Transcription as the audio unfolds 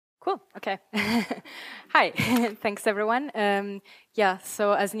Cool. Okay. Hi. Thanks, everyone.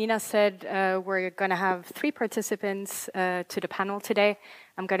 So as Nina said, we're going to have 3 participants to the panel today.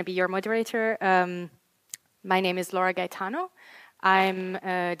 I'm going to be your moderator. My name is Laura Gaetano. I'm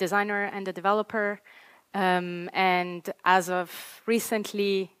a designer and a developer. And as of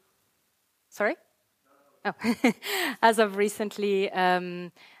recently... Sorry? Oh. As of recently,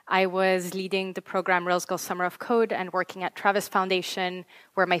 I was leading the program Rails Girls Summer of Code and working at Travis Foundation,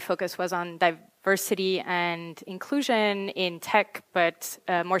 where my focus was on diversity and inclusion in tech, but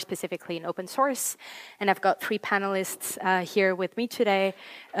more specifically in open source. And I've got 3 panelists here with me today.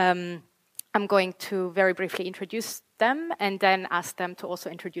 I'm going to very briefly introduce them and then ask them to also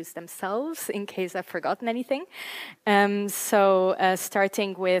introduce themselves in case I've forgotten anything.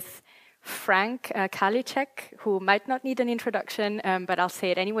 Starting with Frank Kalicek, who might not need an introduction, but I'll say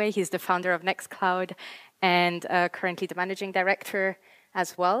it anyway. He's the founder of Nextcloud and currently the managing director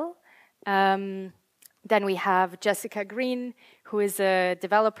as well. Then we have Jessica Green, who is a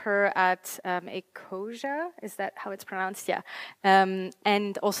developer at Ecosia. Is that how it's pronounced? Yeah.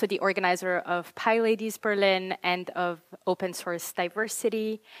 And also the organizer of PyLadies Berlin and of Open Source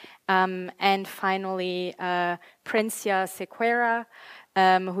Diversity. And finally, Princia Sequeira,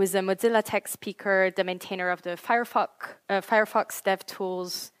 who is a Mozilla Tech speaker, the maintainer of the Firefox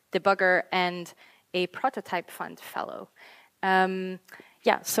DevTools debugger, and a Prototype Fund fellow.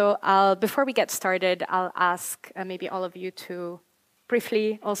 Before we get started, I'll ask maybe all of you to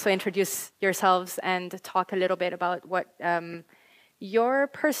briefly also introduce yourselves and talk a little bit about what your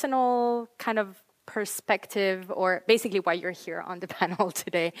personal kind of perspective, or basically why you're here on the panel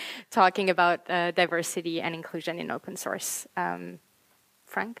today, talking about diversity and inclusion in open source.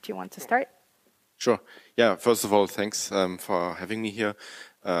 Frank, do you want to start? Sure. Yeah, first of all, thanks for having me here.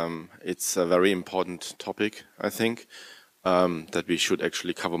 It's a very important topic, I think, that we should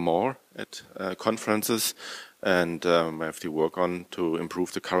actually cover more at conferences, and we have to work on to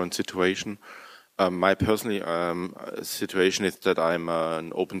improve the current situation. My personal situation is that I'm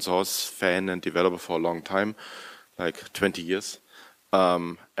an open source fan and developer for a long time, like 20 years,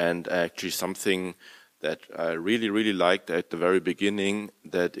 and actually something that I really, really liked at the very beginning,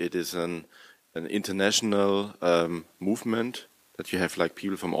 that it is an international movement, that you have like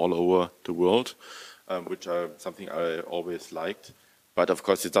people from all over the world, which are something I always liked. But of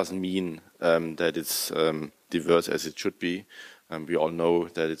course, it doesn't mean that it's diverse as it should be. We all know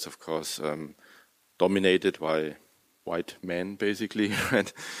that it's, of course, dominated by white men, basically.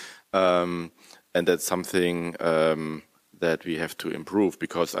 And that's something that we have to improve,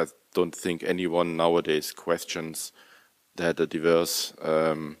 because I don't think anyone nowadays questions that a diverse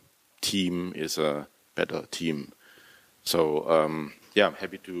team is a better team. So, I'm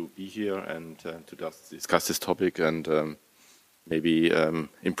happy to be here and to discuss this topic and maybe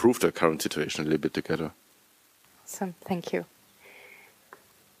improve the current situation a little bit together. Awesome, thank you.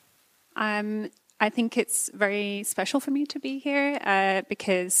 I think it's very special for me to be here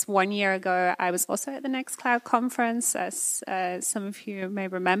because 1 year ago I was also at the Nextcloud Conference, as some of you may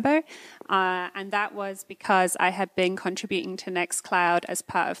remember, and that was because I had been contributing to Nextcloud as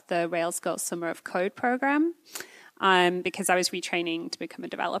part of the Rails Girls Summer of Code program, because I was retraining to become a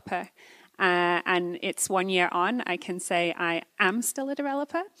developer. And it's 1 year on. I can say I am still a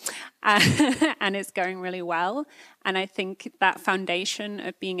developer, and it's going really well. And I think that foundation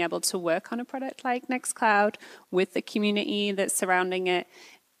of being able to work on a product like Nextcloud with the community that's surrounding it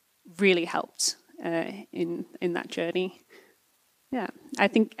really helped in that journey. Yeah, I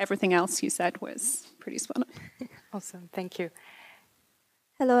think everything else you said was pretty spot on. Awesome, thank you.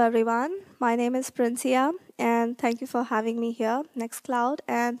 Hello, everyone. My name is Princia, and thank you for having me here, Nextcloud,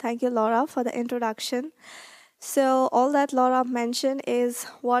 and thank you, Laura, for the introduction. So all that Laura mentioned is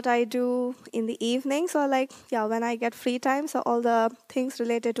what I do in the evening. So when I get free time, so all the things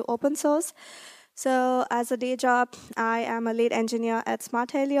related to open source. So as a day job, I am a lead engineer at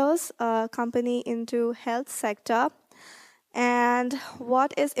Smart Helios, a company into health sector. And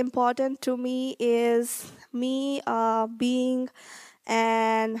what is important to me is me being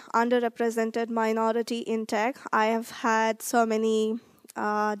an underrepresented minority in tech. I have had so many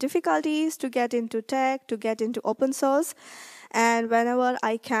difficulties to get into tech, to get into open source. And whenever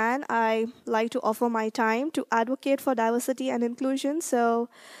I can, I like to offer my time to advocate for diversity and inclusion. So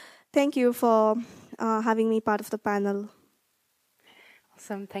thank you for having me part of the panel.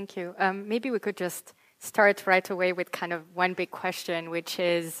 Awesome, thank you. Maybe we could just start right away with kind of one big question, which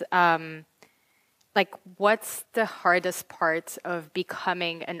is, what's the hardest part of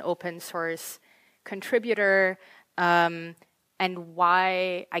becoming an open source contributor, and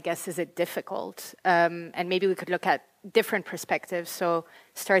why, I guess, is it difficult? And maybe we could look at different perspectives. So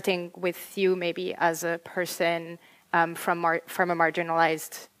starting with you maybe as a person from a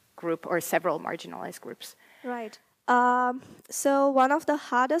marginalized group or several marginalized groups. Right. So one of the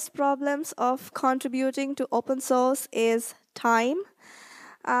hardest problems of contributing to open source is time.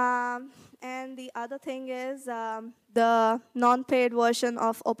 And the other thing is the non-paid version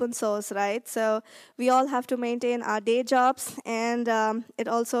of open source, right? So we all have to maintain our day jobs, and it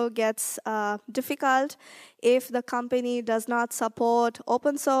also gets difficult if the company does not support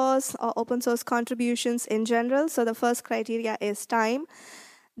open source or open source contributions in general. So the first criteria is time.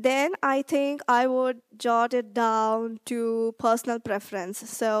 Then I think I would jot it down to personal preference.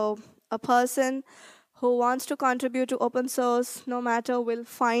 So a person who wants to contribute to open source, no matter, will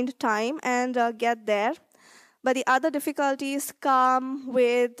find time and get there. But the other difficulties come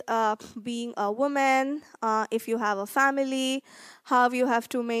with being a woman, if you have a family, how you have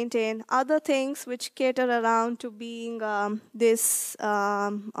to maintain other things which cater around to being this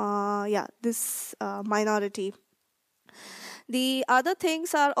minority. The other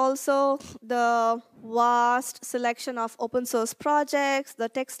things are also the vast selection of open source projects, the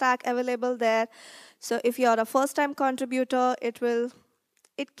tech stack available there. So if you're a first-time contributor, it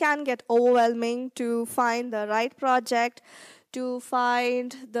can get overwhelming to find the right project, to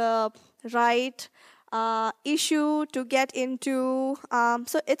find the right issue to get into.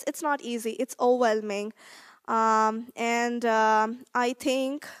 So it's not easy. It's overwhelming. I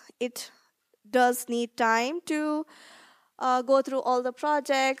think it does need time to go through all the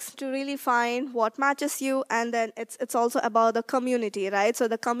projects to really find what matches you, and then it's also about the community, right? So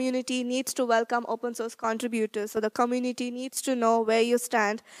the community needs to welcome open source contributors. So the community needs to know where you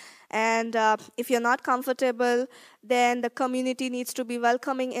stand, and if you're not comfortable, then the community needs to be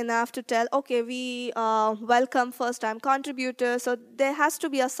welcoming enough to tell, okay, we welcome first-time contributors. So there has to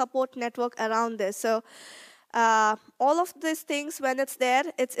be a support network around this. So all of these things, when it's there,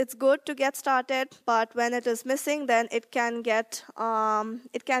 it's good to get started. But when it is missing, then it can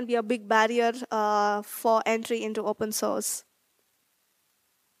be a big barrier for entry into open source.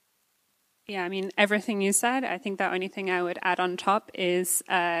 Yeah, I mean, everything you said, I think the only thing I would add on top is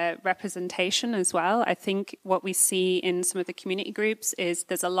representation as well. I think what we see in some of the community groups is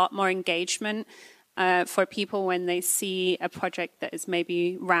there's a lot more engagement for people when they see a project that is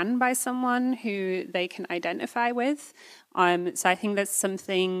maybe run by someone who they can identify with. So I think that's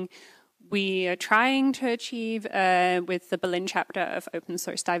something we are trying to achieve with the Berlin chapter of Open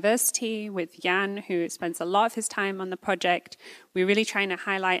Source Diversity, with Jan, who spends a lot of his time on the project. We're really trying to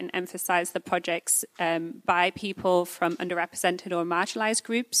highlight and emphasize the projects by people from underrepresented or marginalized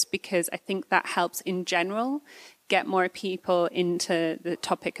groups, because I think that helps in general get more people into the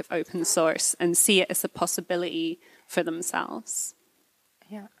topic of open source and see it as a possibility for themselves.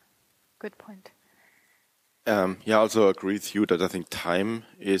 Yeah, good point. I also agree with you that I think time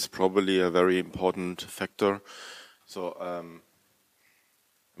is probably a very important factor. So,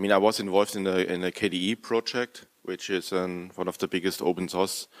 I was involved in a KDE project, which is one of the biggest open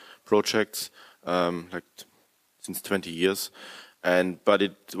source projects, since 20 years, but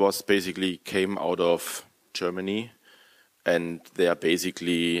it was basically came out of Germany, and they are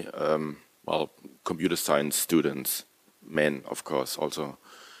basically computer science students, men of course also.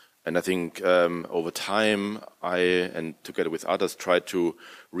 And I think over time, and together with others, tried to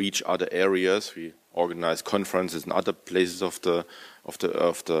reach other areas. We organize conferences in other places of the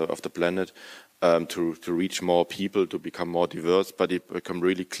planet to reach more people, to become more diverse. But it became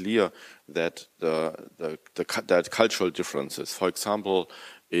really clear that that cultural differences. For example,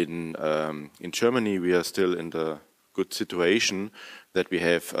 in Germany, we are still in the good situation that we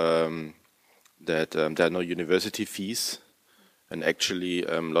have there are no university fees. And actually,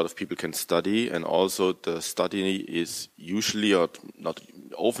 a lot of people can study, and also the study is usually, or not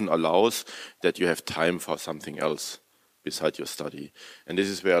often, allows that you have time for something else beside your study. And this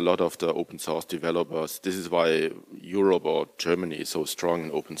is where a lot of the open source developers, this is why Europe or Germany is so strong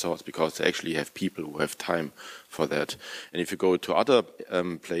in open source, because they actually have people who have time for that. And if you go to other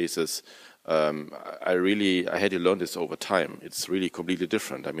places, I had to learn this over time. It's really completely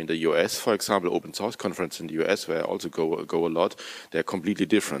different. I mean, the US, for example, open source conference in the US, where I also go a lot, they're completely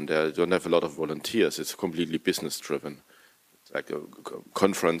different. They don't have a lot of volunteers. It's completely business driven. Like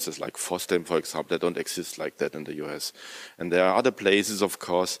conferences like FOSDEM, for example, they don't exist like that in the US. And there are other places, of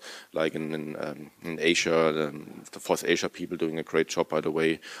course, like in Asia, the FOSS Asia people doing a great job, by the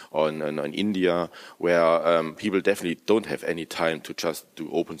way, or in India, where people definitely don't have any time to just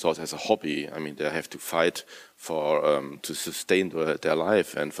do open source as a hobby. I mean, they have to fight for to sustain their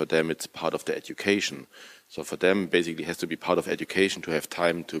life, and for them it's part of their education. So for them, basically, it has to be part of education to have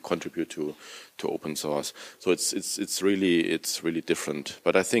time to contribute to open source. So it's really different.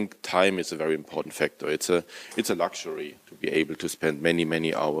 But I think time is a very important factor. It's a luxury to be able to spend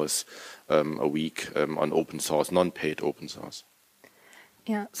many hours a week on open source, non-paid open source.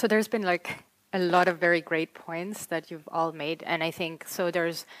 Yeah. So there's been like a lot of very great points that you've all made, and I think so.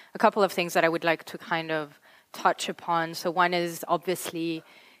 There's a couple of things that I would like to kind of touch upon. So one is obviously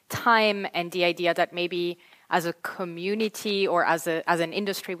time and the idea that maybe as a community or as an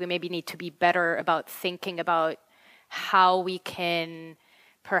industry, we maybe need to be better about thinking about how we can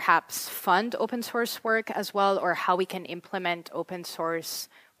perhaps fund open source work as well, or how we can implement open source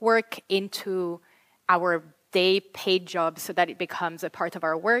work into our day paid job so that it becomes a part of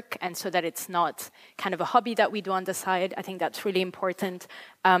our work and so that it's not kind of a hobby that we do on the side. I think that's really important.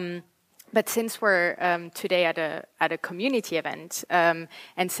 But since we're today at a community event, and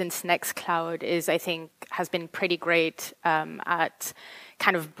since Nextcloud has been pretty great at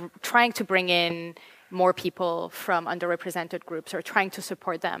kind of trying to bring in more people from underrepresented groups or trying to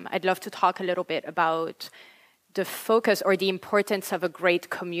support them, I'd love to talk a little bit about the focus or the importance of a great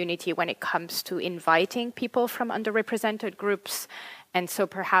community when it comes to inviting people from underrepresented groups. And so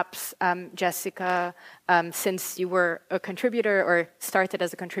perhaps, Jessica, since you were a contributor or started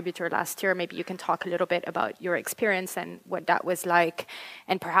as a contributor last year, maybe you can talk a little bit about your experience and what that was like,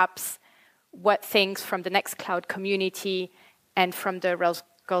 and perhaps what things from the Nextcloud community and from the Rails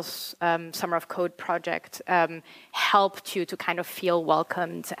Girls Summer of Code project helped you to kind of feel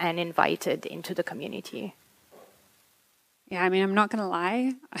welcomed and invited into the community. Yeah, I mean, I'm not going to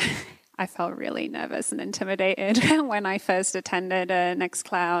lie. I felt really nervous and intimidated when I first attended a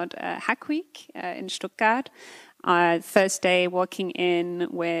Nextcloud Hack Week in Stuttgart. First day walking in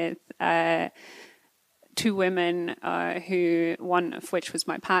with two women, one of which was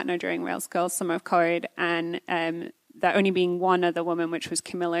my partner during Rails Girls Summer of Code, and there only being one other woman, which was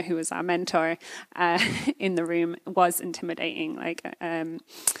Camilla, who was our mentor, in the room, was intimidating.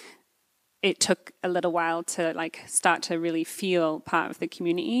 It took a little while to start to really feel part of the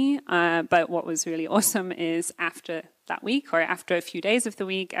community. But what was really awesome is after that week, or after a few days of the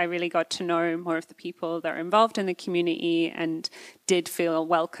week, I really got to know more of the people that are involved in the community and did feel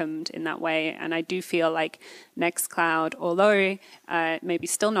welcomed in that way. And I do feel like Nextcloud, although maybe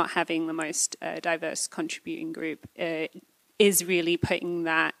still not having the most diverse contributing group, is really putting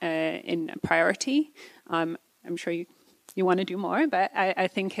that in a priority. I'm sure you want to do more, but I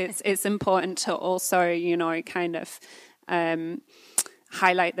think it's important to also, kind of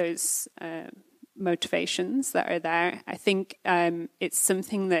highlight those motivations that are there. I think it's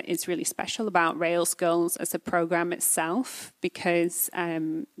something that is really special about Rails Girls as a program itself, because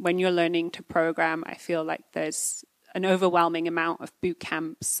when you're learning to program, I feel like there's an overwhelming amount of boot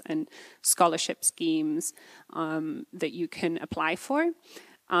camps and scholarship schemes that you can apply for.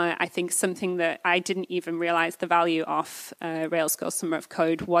 I think something that I didn't even realize the value of Rails Girls Summer of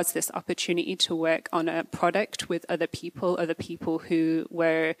Code was this opportunity to work on a product with other people who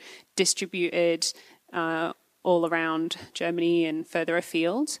were distributed all around Germany and further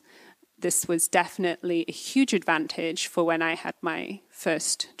afield. This was definitely a huge advantage for when I had my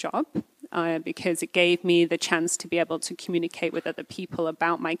first job, because it gave me the chance to be able to communicate with other people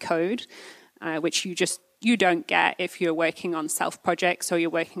about my code, which you don't get if you're working on self-projects or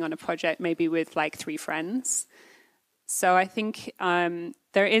you're working on a project maybe with 3 friends. So I think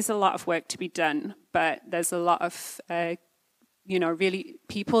there is a lot of work to be done, but there's a lot of, really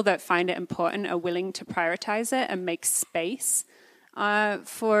people that find it important are willing to prioritize it and make space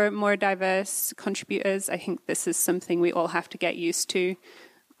for more diverse contributors. I think this is something we all have to get used to,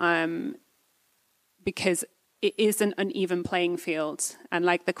 because it is an uneven playing field. And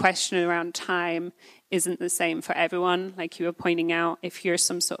the question around time isn't the same for everyone. Like you were pointing out, if you're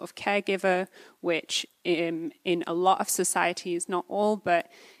some sort of caregiver, which in a lot of societies, not all,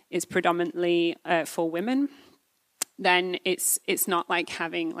 but is predominantly for women, then it's not like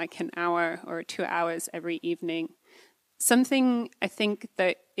having an hour or 2 hours every evening. Something I think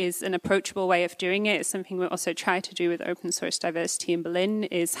that is an approachable way of doing it is something we also try to do with open source diversity in Berlin,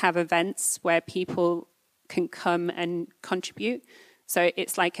 is have events where people can come and contribute. So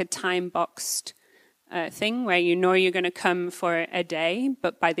it's like a time-boxed thing where you're going to come for a day,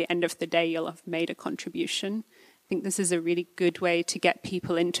 but by the end of the day, you'll have made a contribution. I think this is a really good way to get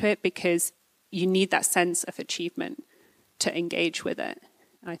people into it, because you need that sense of achievement to engage with it.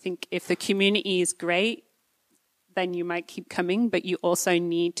 I think if the community is great, then you might keep coming, but you also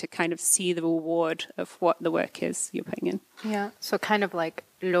need to kind of see the reward of what the work is you're putting in. Yeah, so kind of like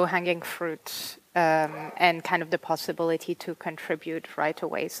low-hanging fruit and kind of the possibility to contribute right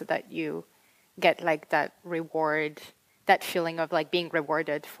away so that you get like that reward, that feeling of like being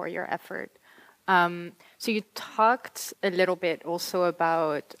rewarded for your effort. So you talked a little bit also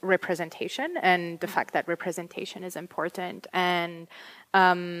about representation and the fact that representation is important. And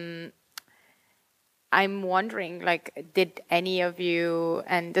I'm wondering, like, did any of you,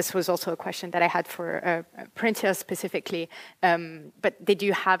 and this was also a question that I had for Printia specifically, but did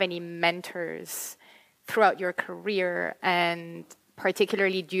you have any mentors throughout your career? And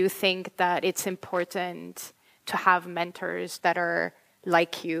particularly, do you think that it's important to have mentors that are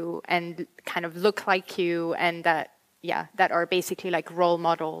like you and kind of look like you, and that, yeah, that are basically like role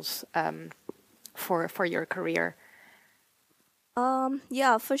models for your career?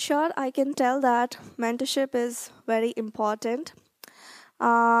 Yeah, for sure. I can tell that mentorship is very important.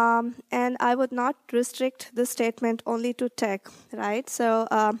 And I would not restrict this statement only to tech, right? So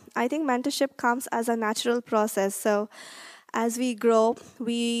I think mentorship comes as a natural process. So as we grow,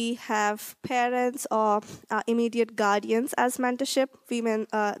 we have parents or immediate guardians as mentorship. They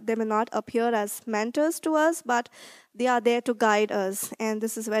may not appear as mentors to us, but they are there to guide us. And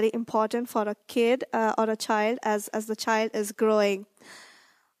this is very important for a kid or a child as the child is growing.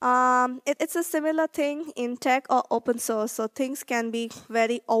 It's a similar thing in tech or open source. So things can be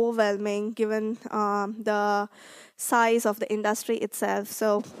very overwhelming given the size of the industry itself.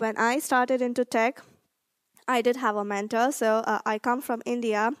 So when I started into tech, I did have a mentor. So I come from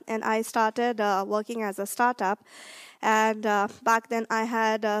India and I started working as a startup. And back then I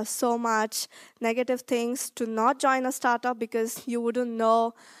had so much negative things to not join a startup because you wouldn't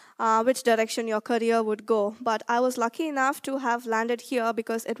know which direction your career would go. But I was lucky enough to have landed here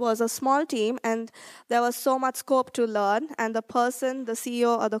because it was a small team and there was so much scope to learn. And the person, the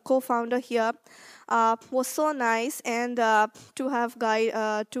CEO or the co-founder here was so nice, and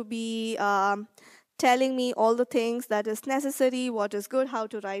to be telling me all the things that is necessary, what is good, how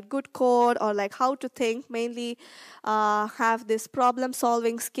to write good code, or like how to think, mainly have this problem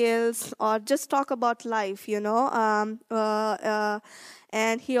solving skills, or just talk about life,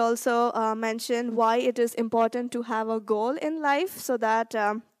 and he also mentioned why it is important to have a goal in life, so that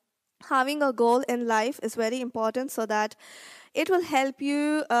having a goal in life is very important, so that it will help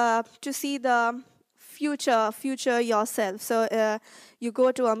you to see the future yourself. So you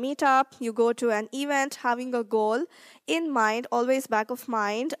go to a meetup, you go to an event, having a goal in mind, always back of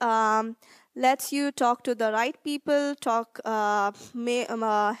mind, lets you talk to the right people,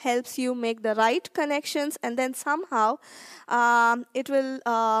 helps you make the right connections, and then somehow it will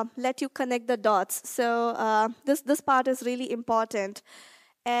let you connect the dots. So this part is really important.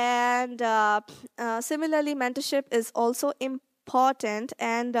 And similarly, mentorship is also important.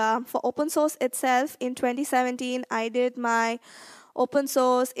 And for open source itself, in 2017, I did my open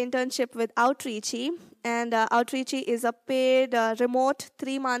source internship with Outreachy. And Outreachy is a paid, remote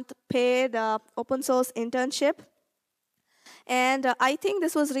 3-month paid open source internship. And I think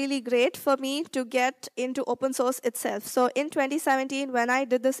this was really great for me to get into open source itself. So in 2017, when I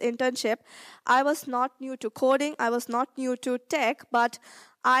did this internship, I was not new to coding, I was not new to tech, but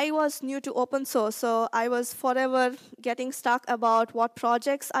I was new to open source. So I was forever getting stuck about what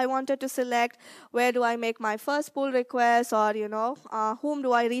projects I wanted to select, where do I make my first pull request, or whom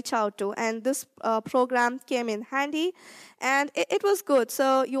do I reach out to. And this program came in handy, and it was good.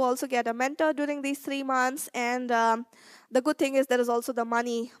 So you also get a mentor during these 3 months, and the good thing is there is also the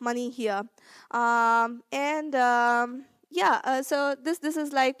money here. So this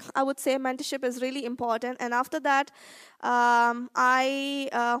is like, I would say mentorship is really important. And after that, I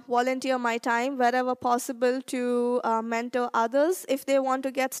volunteer my time wherever possible to mentor others if they want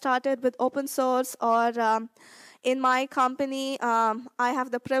to get started with open source. Or in my company, I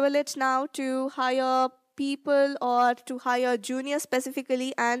have the privilege now to hire people or to hire juniors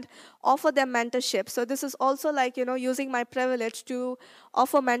specifically and offer them mentorship. So this is also like, using my privilege to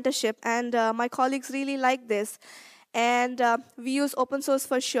offer mentorship, and my colleagues really like this. And we use open source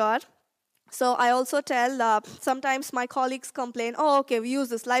for sure. So I also tell, sometimes my colleagues complain, okay, we use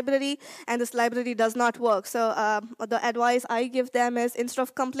this library and this library does not work. So the advice I give them is, instead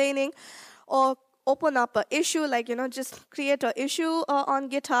of complaining, or open up an issue, like, just create an issue on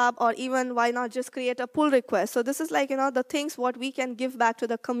GitHub, or even why not just create a pull request. So this is like, the things what we can give back to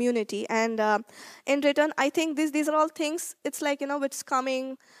the community. And in return, I think these are all things, it's like, which is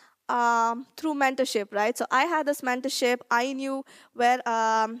coming through mentorship, right? So I had this mentorship. I knew where,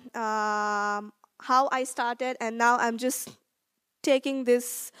 how I started, and now I'm just taking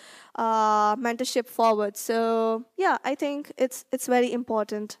this mentorship forward. So yeah, I think it's very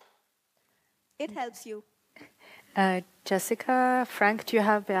important. It helps you. Jessica, Frank, do you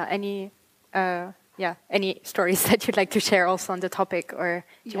have any yeah, any stories that you'd like to share also on the topic, or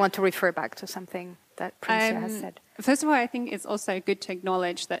do you want to refer back to something that Princia has said? First of all, I think it's also good to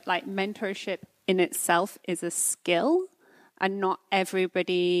acknowledge that like mentorship in itself is a skill, and not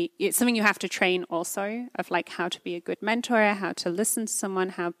everybody, it's something you have to train also, of like how to be a good mentor, how to listen to someone,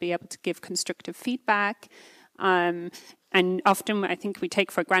 how to be able to give constructive feedback. And often I think we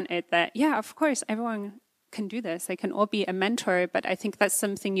take for granted that, yeah, of course, everyone can do this. They can all be a mentor, but I think that's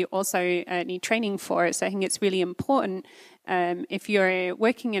something you also need training for. So I think it's really important if you're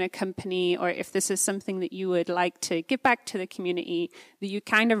working in a company, or if this is something that you would like to give back to the community, that you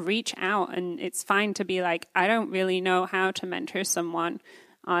kind of reach out. And it's fine to be like, I don't really know how to mentor someone.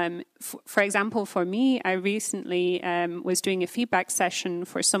 For example, for me, I recently was doing a feedback session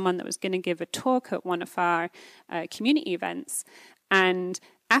for someone that was going to give a talk at one of our community events. And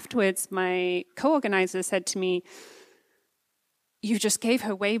afterwards, my co-organizer said to me, you just gave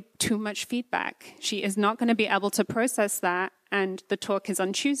her way too much feedback. She is not going to be able to process that, and the talk is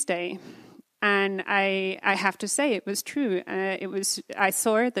on Tuesday. And I have to say, it was true. I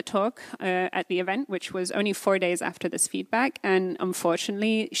saw the talk at the event, which was only 4 days after this feedback. And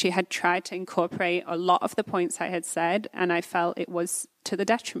unfortunately, she had tried to incorporate a lot of the points I had said, and I felt it was to the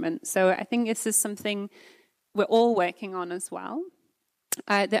detriment. So I think this is something we're all working on as well.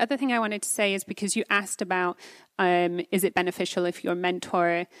 The other thing I wanted to say is, because you asked about, is it beneficial if your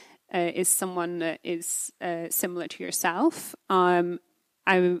mentor is someone that is similar to yourself?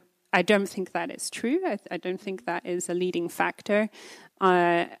 I don't think that is true. I don't think that is a leading factor.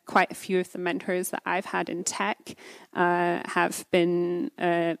 Quite a few of the mentors that I've had in tech have been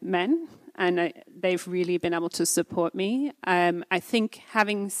men, and they've really been able to support me. I think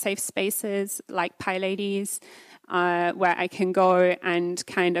having safe spaces like PyLadies, where I can go and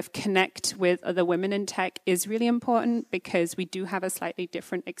kind of connect with other women in tech, is really important, because we do have a slightly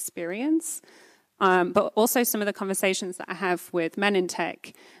different experience. But also some of the conversations that I have with men in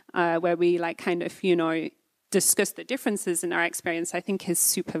tech, where we like kind of, discuss the differences in our experience, I think is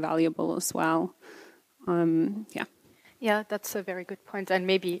super valuable as well. Yeah. Yeah, that's a very good point. And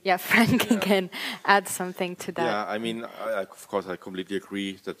maybe, Frank can add something to that. Yeah, I mean, of course, I completely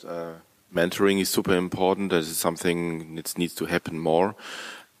agree that mentoring is super important. That is something that needs to happen more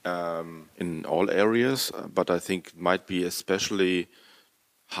in all areas. But I think it might be especially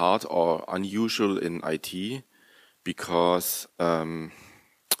hard or unusual in IT, because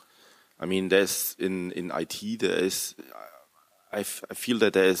there's in IT there is, I feel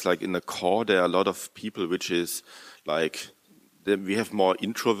that there is like in the core there are a lot of people which is like, we have more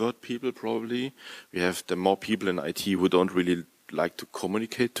introvert people probably. We have the more people in IT who don't really like to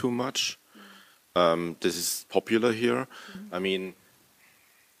communicate too much. This is popular here.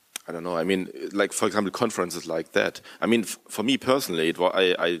 I don't know. Like, for example, conferences like that. For me personally,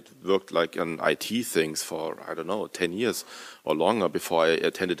 I worked like on IT things for, 10 years or longer before I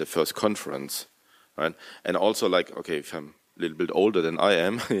attended the first conference. Right? And also, like, okay, if I'm a little bit older than I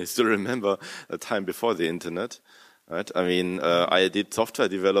am, I still remember a time before the internet. Right? I did software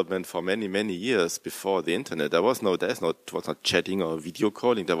development for many, many years before the internet. It was not chatting or video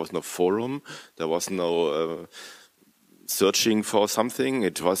calling. There was no forum. There was no searching for something.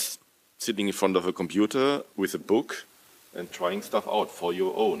 It was sitting in front of a computer with a book and trying stuff out for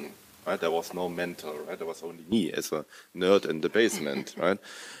your own. Right? There was no mentor. Right? There was only me as a nerd in the basement. Right?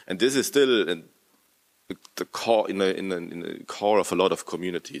 And this is still the core in the core of a lot of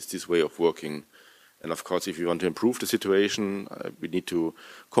communities. This way of working. And of course, if you want to improve the situation, we need to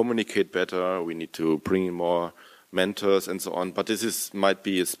communicate better. We need to bring in more mentors and so on. But might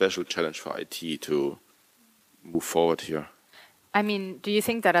be a special challenge for IT to move forward here. Do you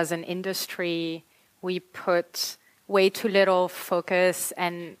think that as an industry, we put way too little focus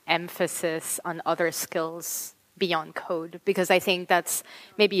and emphasis on other skills beyond code? Because I think that's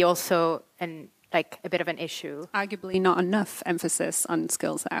maybe also a bit of an issue. Arguably not enough emphasis on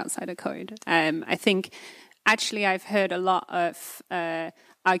skills outside of code. I think actually I've heard a lot of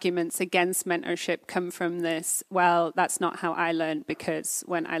arguments against mentorship come from this, well, that's not how I learned, because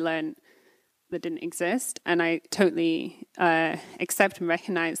when I learned, that didn't exist. And I totally accept and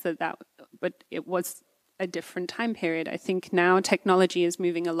recognize that, but it was a different time period. I think now technology is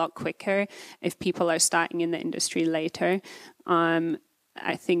moving a lot quicker if people are starting in the industry later.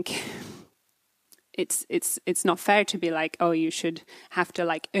 I think it's not fair to be like, oh, you should have to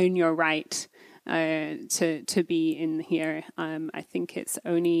like earn your right to be in here. I think it's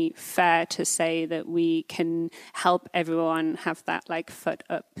only fair to say that we can help everyone have that like foot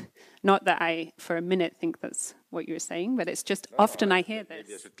up. Not that I for a minute think that's what you were saying, but it's just often I hear this.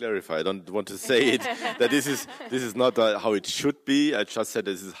 Maybe I should clarify. I don't want to say it that this is not how it should be. I just said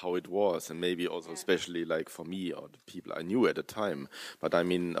this is how it was, and maybe also especially like for me or the people I knew at the time. But I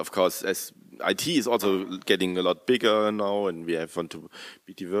mean, of course, as IT is also getting a lot bigger now, and we want to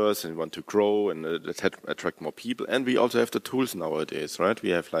be diverse and want to grow and attract more people, and we also have the tools nowadays, right? We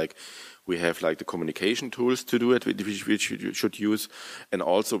have like the communication tools to do it, which you should use, and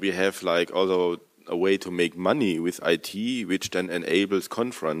also we have like also a way to make money with IT, which then enables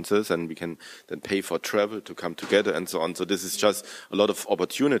conferences, and we can then pay for travel to come together and so on. So this is just a lot of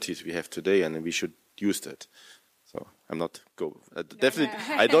opportunities we have today, and we should use that. So I'm not definitely.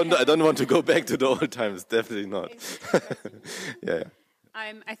 I don't want to go back to the old times. Definitely not. Yeah.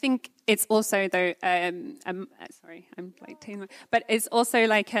 I think it's also though. Sorry, I'm like taking. But it's also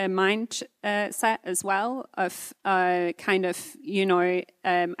like a mind set as well of kind of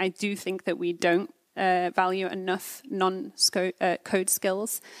I do think that we don't value enough non-code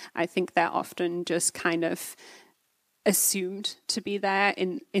skills. I think they're often just kind of assumed to be there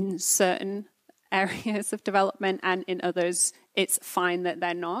in certain areas of development, and in others it's fine that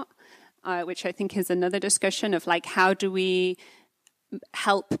they're not. Which I think is another discussion of like how do we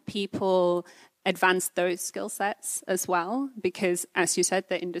help people advance those skill sets as well, because as you said,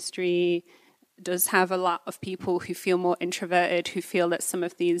 the industry does have a lot of people who feel more introverted, who feel that some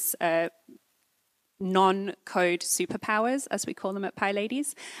of these non-code superpowers, as we call them at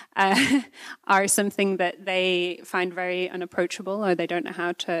PyLadies, are something that they find very unapproachable, or they don't know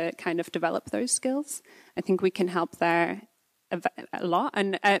how to kind of develop those skills. I think we can help there a lot.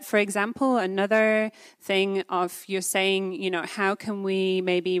 And for example, another thing of you're saying, how can we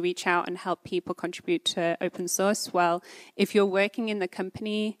maybe reach out and help people contribute to open source? Well, if you're working in the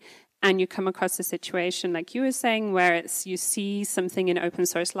company and you come across a situation like you were saying, where you see something in open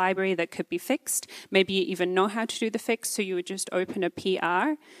source library that could be fixed, maybe you even know how to do the fix, so you would just open a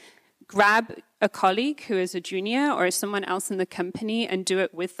PR, grab a colleague who is a junior or someone else in the company and do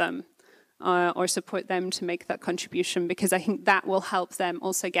it with them. Or support them to make that contribution, because I think that will help them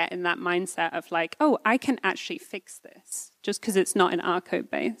also get in that mindset of like, oh, I can actually fix this just because it's not in our code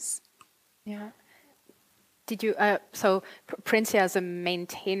base. Yeah. Did you, so Princia, as a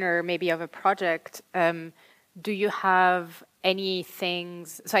maintainer maybe of a project, do you have any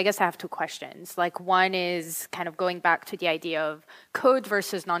things, so I guess I have two questions. Like one is kind of going back to the idea of code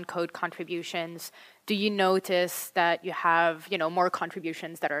versus non-code contributions. Do you notice that you have, more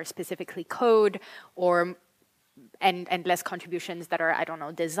contributions that are specifically code, or and less contributions that are, I don't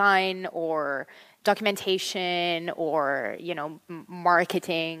know, design or documentation or,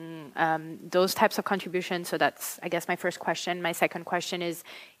 marketing, those types of contributions? So that's, I guess, my first question. My second question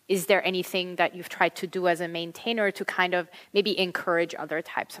is there anything that you've tried to do as a maintainer to kind of maybe encourage other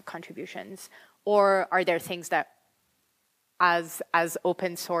types of contributions? Or are there things that as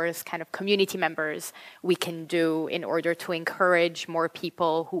open source kind of community members we can do in order to encourage more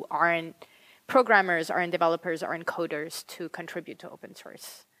people who aren't programmers, aren't developers, aren't coders to contribute to open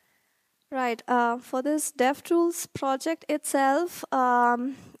source? Right. For this DevTools project itself,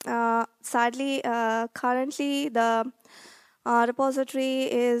 sadly, currently the repository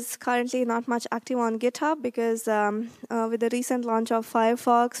is currently not much active on GitHub, because with the recent launch of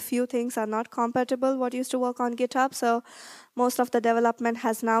Firefox, few things are not compatible what used to work on GitHub. So most of the development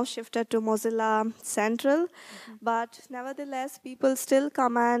has now shifted to Mozilla Central. Mm-hmm. But nevertheless, people still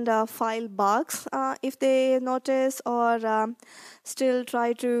come and file bugs if they notice, or still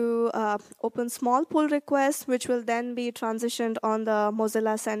try to open small pull requests, which will then be transitioned on the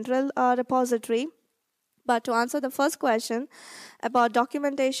Mozilla Central repository. But to answer the first question about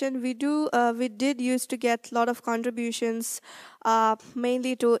documentation, we did used to get a lot of contributions,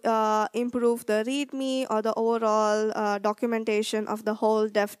 mainly to improve the README or the overall documentation of the whole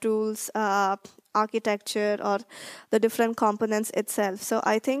DevTools architecture or the different components itself. So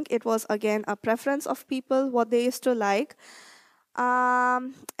I think it was, again, a preference of people, what they used to like.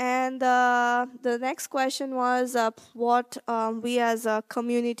 And the next question was what we as a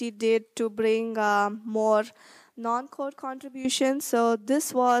community did to bring more non-code contributions. So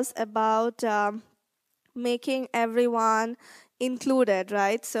this was about making everyone included,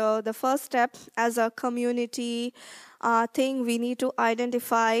 right? So the first step as a community thing, we need to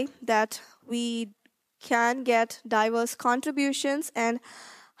identify that we can get diverse contributions, and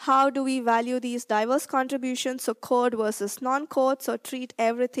how do we value these diverse contributions, so code versus non-code, so treat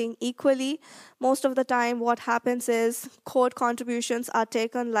everything equally. Most of the time what happens is code contributions are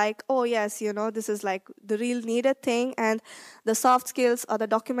taken like, oh yes, this is like the real needed thing, and the soft skills or the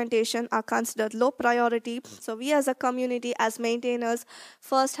documentation are considered low priority. So we as a community, as maintainers,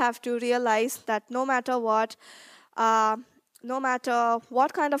 first have to realize that no matter what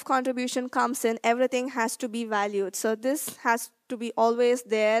kind of contribution comes in, everything has to be valued. So this has to be always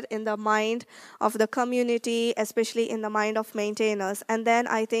there in the mind of the community, especially in the mind of maintainers. And then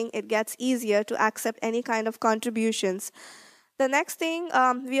I think it gets easier to accept any kind of contributions. The next thing,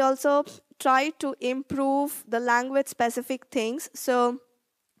 we also try to improve the language-specific things. So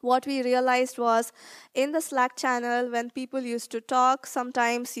what we realized was in the Slack channel, when people used to talk,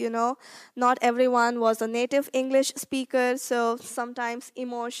 sometimes, not everyone was a native English speaker, so sometimes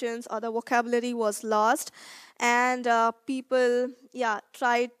emotions or the vocabulary was lost, and people,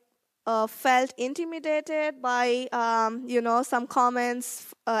 felt intimidated by, some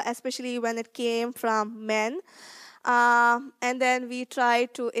comments, especially when it came from men. And then we try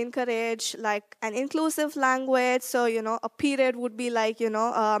to encourage like an inclusive language. So, a period would be like,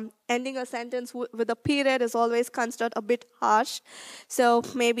 ending a sentence with a period is always considered a bit harsh. So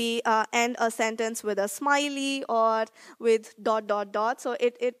maybe end a sentence with a smiley or with ... So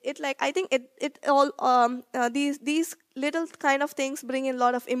it like, I think it all, these little kind of things bring in a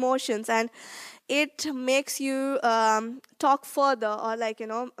lot of emotions, and it makes you talk further, or like,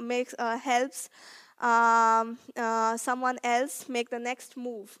 makes helps someone else make the next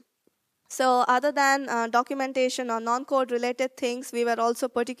move. So other than documentation or non-code related things, we were also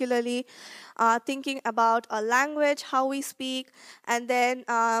particularly thinking about a language, how we speak, and then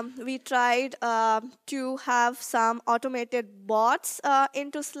we tried to have some automated bots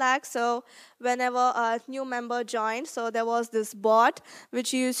into Slack. So whenever a new member joined, so there was this bot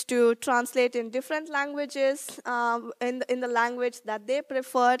which used to translate in different languages in the language that they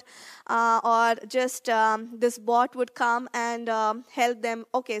preferred, or just this bot would come and help them.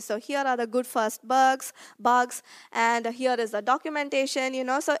 Okay, so here are the good first bugs, and here is the documentation.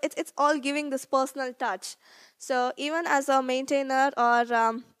 So it's all giving this personal touch. So even as a maintainer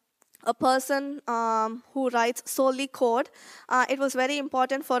or a person who writes solely code, it was very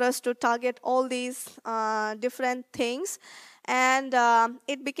important for us to target all these different things. And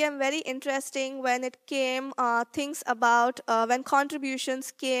it became very interesting when it came things about when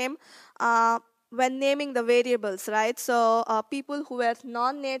contributions came when naming the variables, right? So people who were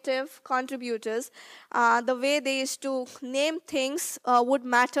non-native contributors, the way they used to name things would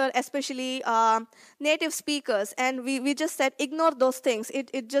matter, especially native speakers. And we just said, ignore those things.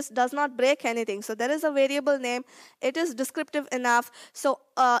 It just does not break anything. So there is a variable name. It is descriptive enough. So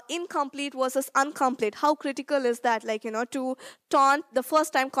incomplete versus incomplete, how critical is that? Like, to taunt the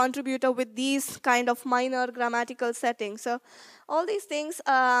first-time contributor with these kind of minor grammatical settings. So all these things,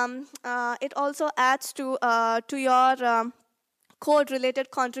 it also adds to your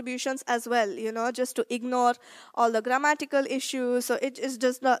code-related contributions as well. Just to ignore all the grammatical issues. So it is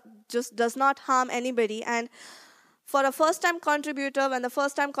just does not harm anybody. And for a first-time contributor, when the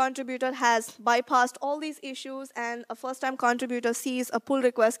first-time contributor has bypassed all these issues and a first-time contributor sees a pull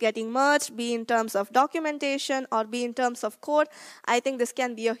request getting merged, be in terms of documentation or be in terms of code, I think this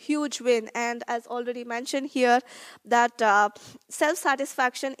can be a huge win. And as already mentioned here, that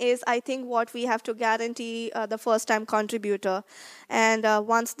self-satisfaction is, I think, what we have to guarantee the first-time contributor. And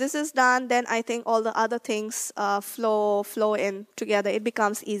once this is done, then I think all the other things flow in together. It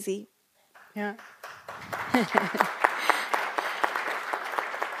becomes easy. Yeah.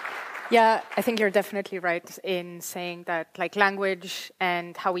 Yeah, I think you're definitely right in saying that like language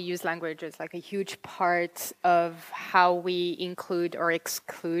and how we use language is like a huge part of how we include or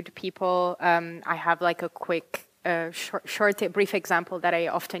exclude people. I have like a quick, brief example that I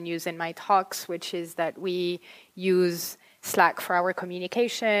often use in my talks, which is that we use Slack for our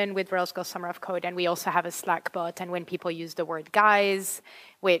communication with Rails Go Summer of Code, and we also have a Slack bot. And when people use the word guys,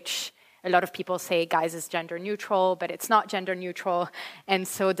 which a lot of people say guys is gender neutral, but it's not gender neutral. And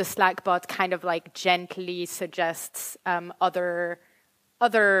so the Slack bot kind of like gently suggests other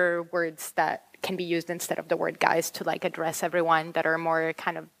words that can be used instead of the word guys to like address everyone, that are more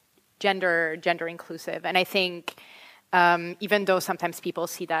kind of gender inclusive. And I think even though sometimes people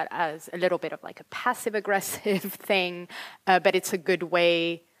see that as a little bit of like a passive aggressive thing, but it's a good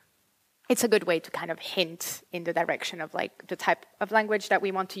way. It's a good way to kind of hint in the direction of like the type of language that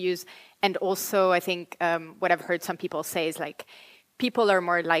we want to use. And also, I think what I've heard some people say is like people are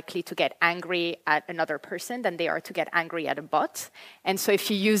more likely to get angry at another person than they are to get angry at a bot. And so if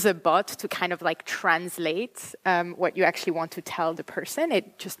you use a bot to kind of like translate what you actually want to tell the person, it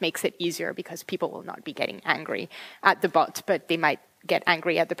just makes it easier because people will not be getting angry at the bot, but they might get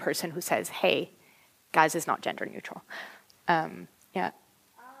angry at the person who says, hey, guys is not gender neutral. Yeah.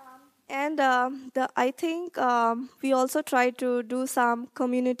 And I think we also try to do some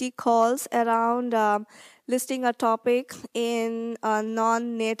community calls around listing a topic in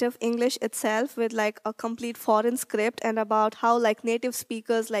non-native English itself with like a complete foreign script and about how like native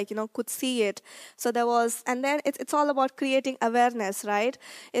speakers could see it. So there was, and then it's all about creating awareness, right?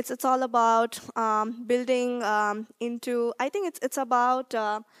 It's all about building into. I think it's about.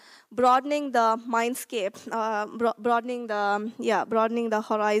 Broadening the mindscape, broadening the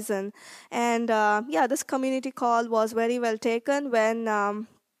horizon, and this community call was very well taken when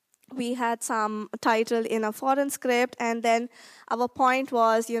we had some title in a foreign script, and then our point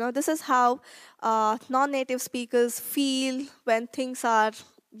was, this is how non-native speakers feel when things are,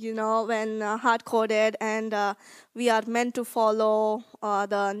 when hard-coded, and we are meant to follow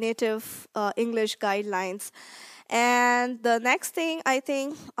the native English guidelines. And the next thing, I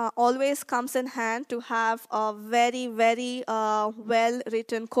think, always comes in hand to have a very, very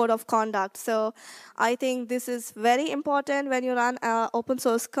well-written code of conduct. So I think this is very important when you run an open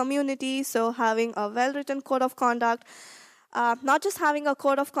source community. So having a well-written code of conduct, not just having a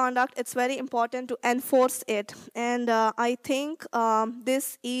code of conduct, it's very important to enforce it. And I think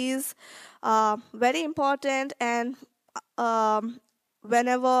this is very important, and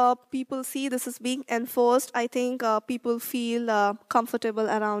whenever people see this is being enforced, I think people feel comfortable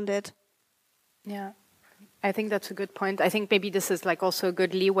around it. Yeah, I think that's a good point. I think maybe this is like also a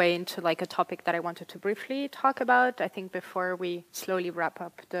good leeway into like a topic that I wanted to briefly talk about, I think before we slowly wrap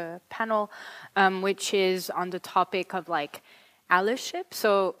up the panel, which is on the topic of like allyship.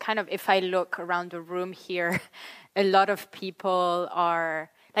 So kind of if I look around the room here, a lot of people are...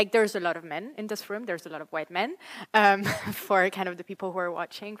 Like there's a lot of men in this room. There's a lot of white men for kind of the people who are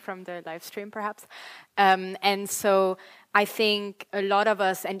watching from the live stream, perhaps. And so I think a lot of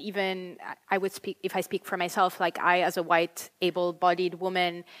us, and even I would speak, if I speak for myself, like I, as a white, able-bodied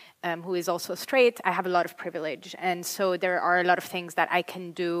woman who is also straight, I have a lot of privilege. And so there are a lot of things that I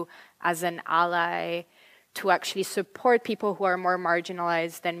can do as an ally to actually support people who are more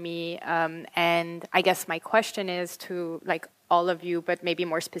marginalized than me. And I guess my question is to like all of you, but maybe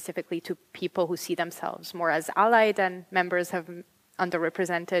more specifically to people who see themselves more as allied than members of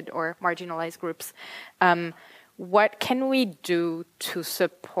underrepresented or marginalized groups. What can we do to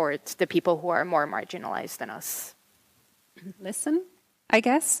support the people who are more marginalized than us? Listen, I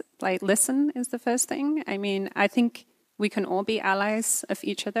guess. Like, listen is the first thing. I mean, I think we can all be allies of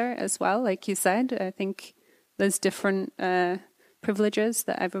each other as well. Like you said, I think there's different privileges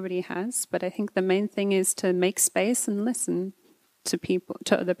that everybody has, but I think the main thing is to make space and listen to people,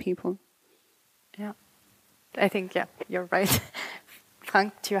 to other people. Yeah, I think, yeah, you're right.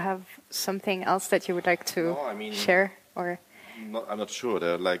 Frank, do you have something else that you would like to share? Or I'm not sure.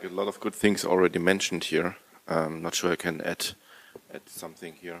 There are like a lot of good things already mentioned here. I'm not sure I can add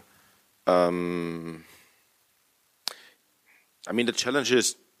something here. I mean, the challenge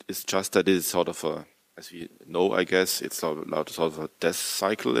is just that it's sort of a, as we know, I guess, it's sort of a death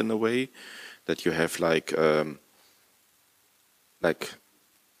cycle in a way, that you have like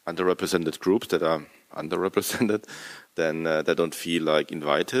underrepresented groups that are underrepresented, then they don't feel like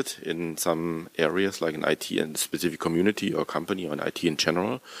invited in some areas, like in IT and specific community or company or in IT in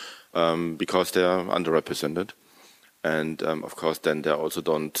general, because they are underrepresented. And of course, then they also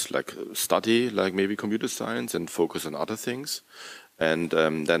don't like study like maybe computer science and focus on other things. And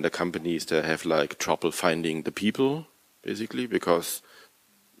then the companies, they have like trouble finding the people, basically, because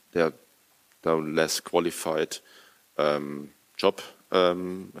they're less qualified job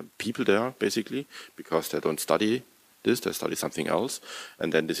people there, basically, because they don't study this, they study something else.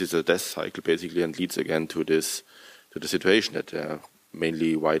 And then this is a death cycle, basically, and leads again to the situation that there are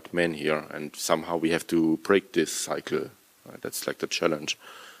mainly white men here. And somehow we have to break this cycle. That's like the challenge.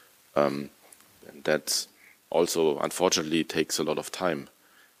 And that's also, unfortunately, takes a lot of time,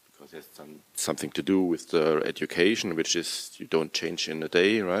 because there's something to do with the education, which is you don't change in a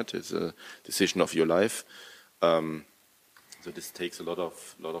day, right? It's a decision of your life. So this takes a lot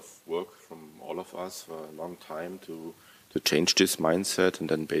of work from all of us for a long time to change this mindset and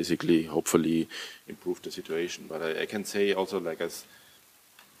then basically, hopefully, improve the situation. But I can say also, like as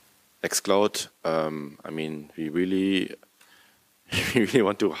Nextcloud, I mean, we really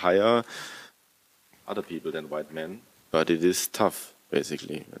want to hire other people than white men, but it is tough,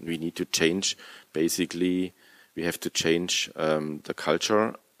 basically. And we need to change, basically, we have to change the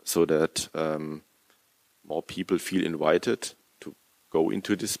culture so that more people feel invited to go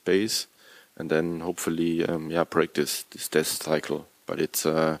into this space, and then hopefully, break this death cycle. But it's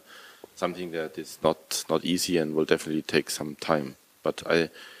something that is not easy and will definitely take some time. But I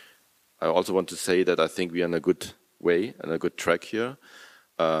also want to say that I think we are in a good way and a good track here.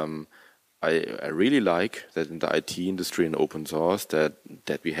 I really like that in the IT industry and open source that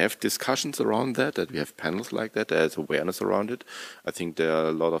we have discussions around that we have panels like that, there's awareness around it. I think there are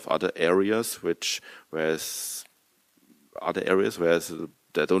a lot of other areas whereas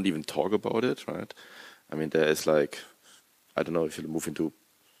they don't even talk about it, right? I mean, there is like, I don't know if you move into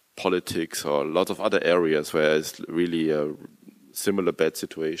politics or a lot of other areas where it's really a similar bad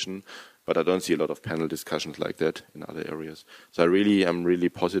situation, but I don't see a lot of panel discussions like that in other areas. So I'm really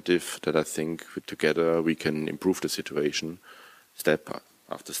positive that I think together we can improve the situation step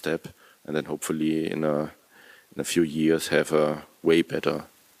after step, and then hopefully in a few years have a way better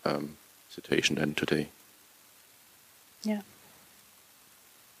situation than today. Yeah.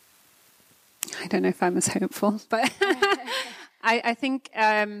 I don't know if I'm as hopeful, but I think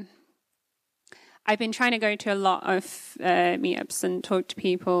I've been trying to go to a lot of meetups and talk to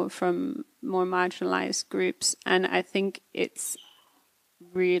people from more marginalized groups, and I think it's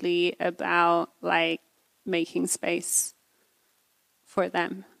really about like making space for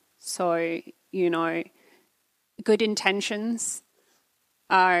them. So, good intentions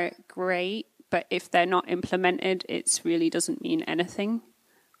are great, but if they're not implemented, it really doesn't mean anything.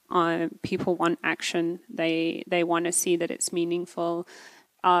 People want action. They want to see that it's meaningful.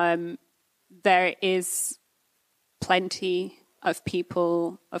 There is plenty of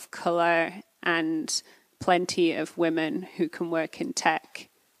people of color and plenty of women who can work in tech,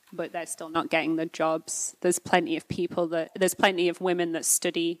 but they're still not getting the jobs. There's plenty of women that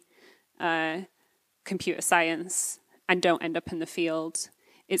study computer science and don't end up in the field.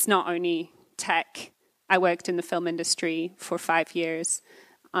 It's not only tech. I worked in the film industry for 5 years.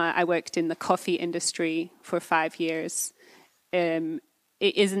 I worked in the coffee industry for 5 years.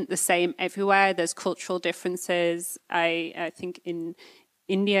 It isn't the same everywhere. There's cultural differences. I think in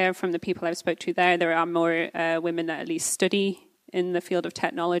India, from the people I've spoke to there are more women that at least study in the field of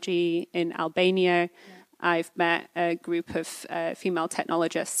technology. In Albania, I've met a group of female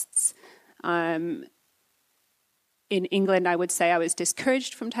technologists. In England, I would say I was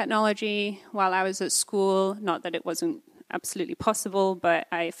discouraged from technology while I was at school. Not that it wasn't absolutely possible, but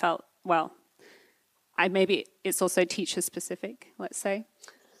I felt, maybe it's also teacher specific, let's say.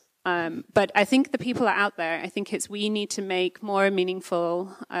 But I think the people are out there. I think we need to make more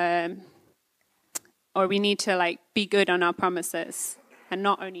meaningful, or we need to be good on our promises and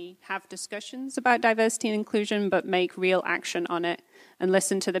not only have discussions about diversity and inclusion, but make real action on it and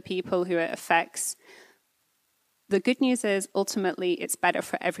listen to the people who it affects. The good news is ultimately it's better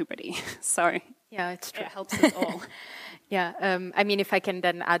for everybody. Sorry. Yeah, it's true. It helps us all. Yeah. I mean, if I can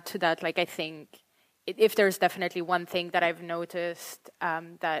then add to that, I think if there's definitely one thing that I've noticed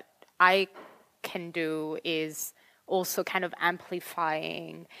that I can do is also kind of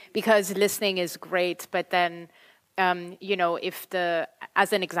amplifying, because listening is great, but then,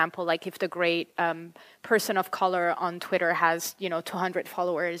 as an example, if the great person of color on Twitter has, 200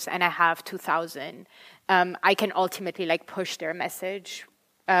 followers and I have 2,000, I can ultimately push their message.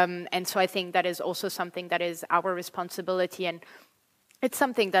 And so I think that is also something that is our responsibility, and it's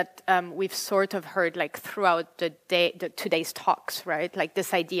something that we've sort of heard throughout today's talks, right?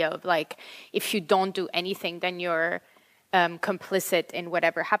 This idea of if you don't do anything, then you're complicit in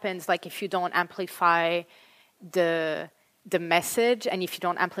whatever happens. If you don't amplify the message, and if you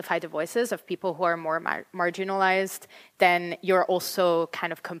don't amplify the voices of people who are more marginalized, then you're also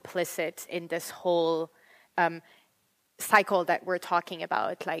kind of complicit in this whole cycle that we're talking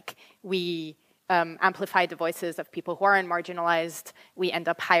about. We amplify the voices of people who aren't marginalized, we end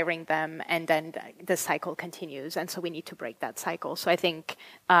up hiring them, and then the cycle continues. And so we need to break that cycle. So I think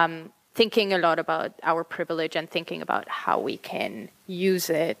thinking a lot about our privilege and thinking about how we can use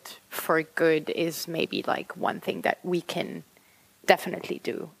it for good is maybe one thing that we can definitely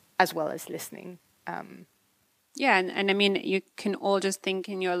do, as well as listening. Yeah, and I mean, you can all just think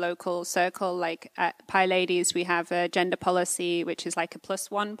in your local circle, at Pi Ladies, we have a gender policy, which is a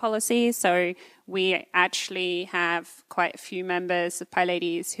 +1 policy. So we actually have quite a few members of Pi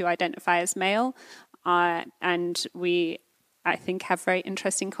Ladies who identify as male. And we, I think, have very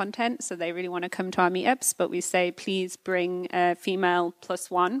interesting content. So they really want to come to our meetups. But we say, please bring a female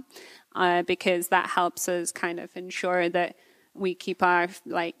 +1, because that helps us kind of ensure that we keep our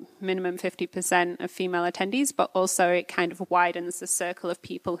minimum 50% of female attendees, but also it kind of widens the circle of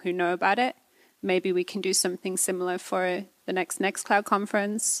people who know about it. maybe we can do something similar for the next Nextcloud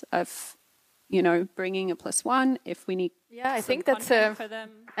conference of, bringing a +1 if we need. Yeah, I think that's a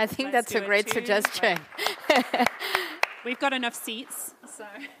great suggestion. We've got enough seats, so.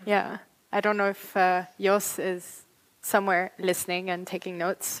 Yeah, I don't know if Jos is somewhere listening and taking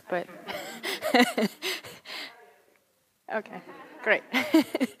notes, but okay, great.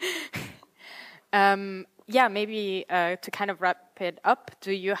 Yeah, maybe to kind of wrap it up,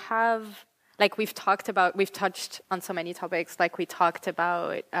 do you have, like we've touched on so many topics, like we talked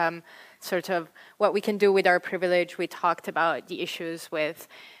about sort of what we can do with our privilege, we talked about the issues with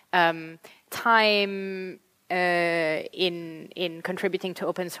time in contributing to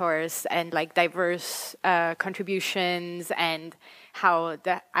open source and like diverse contributions and how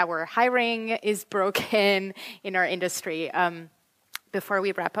our hiring is broken in our industry. Before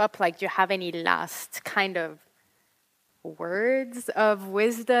we wrap up, like, do you have any last kind of words of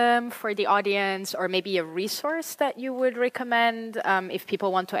wisdom for the audience, or maybe a resource that you would recommend if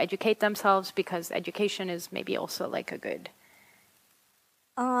people want to educate themselves, because education is maybe also like a good.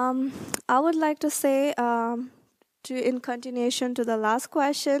 I would like to say, in continuation to the last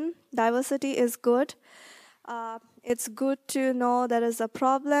question, diversity is good. It's good to know there is a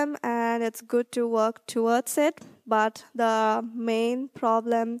problem, and it's good to work towards it. But the main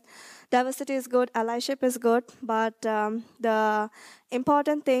problem, diversity is good, allyship is good, but the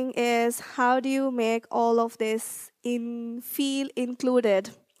important thing is how do you make all of this feel included?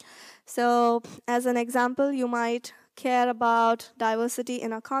 So as an example, you might care about diversity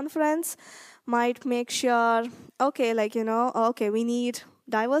in a conference, might make sure, okay, we need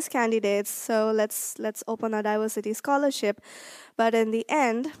diverse candidates, so let's open a diversity scholarship. But in the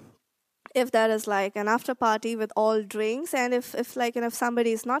end, if there is like an after party with all drinks, and if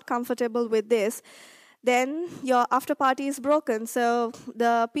somebody is not comfortable with this, then your after party is broken. So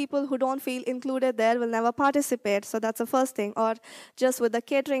the people who don't feel included there will never participate. So that's the first thing. Or just with the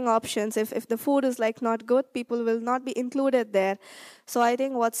catering options, if the food is like not good, people will not be included there. So I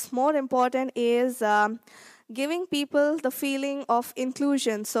think what's more important is giving people the feeling of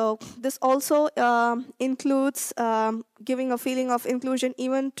inclusion. So this also includes giving a feeling of inclusion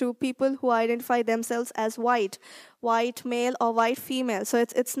even to people who identify themselves as white male or white female. So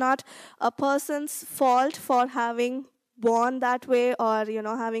it's not a person's fault for having born that way or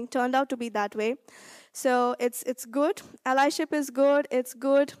having turned out to be that way. So it's good. Allyship is good. It's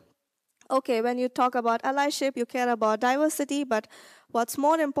good. Okay, when you talk about allyship, you care about diversity, but what's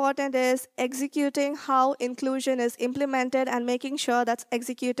more important is executing how inclusion is implemented and making sure that's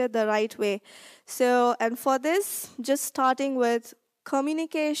executed the right way. So, and for this, just starting with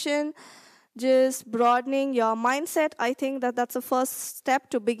communication, just broadening your mindset, I think that's the first step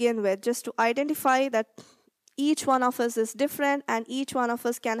to begin with, just to identify that each one of us is different and each one of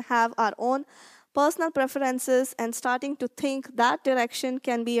us can have our own personal preferences, and starting to think that direction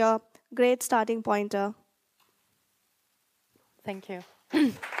can be a great starting pointer. Thank you.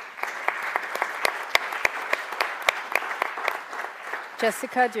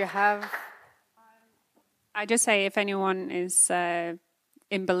 Jessica, do you have? I just say if anyone is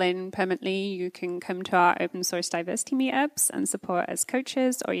in Berlin permanently, you can come to our open source diversity meetups and support as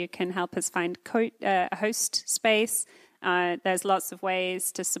coaches, or you can help us find a host space. There's lots of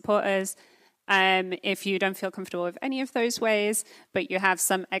ways to support us. If you don't feel comfortable with any of those ways, but you have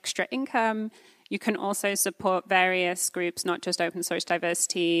some extra income, you can also support various groups, not just open source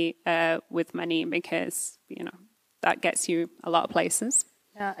diversity, with money, because that gets you a lot of places.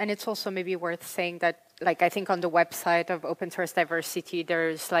 Yeah, and it's also maybe worth saying that, like, I think on the website of Open Source Diversity,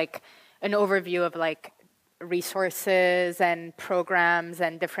 there's like an overview of like resources and programs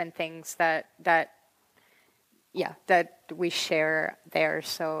and different things that we share there.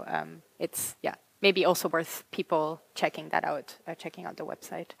 So it's maybe also worth people checking that out, checking out the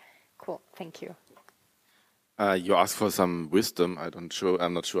website. Cool, thank you. You asked for some wisdom.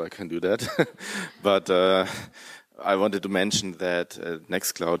 I'm not sure I can do that, but I wanted to mention that at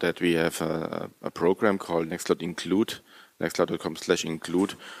Nextcloud that we have a program called Nextcloud Include,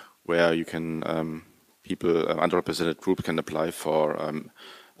 nextcloud.com/include, where you can underrepresented groups can apply for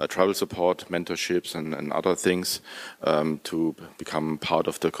travel support, mentorships, and other things to become part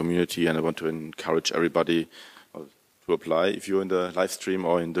of the community. And I want to encourage everybody to apply if you're in the live stream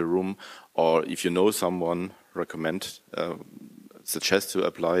or in the room, or if you know someone, suggest to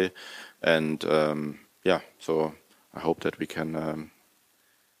apply. And so I hope that we can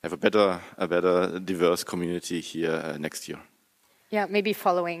have a better diverse community here next year. Yeah, maybe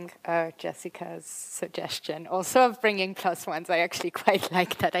following Jessica's suggestion also of bringing +1s. I actually quite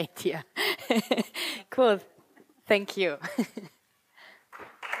like that idea. Cool. Thank you.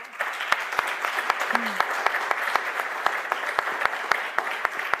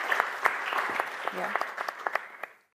 Yeah.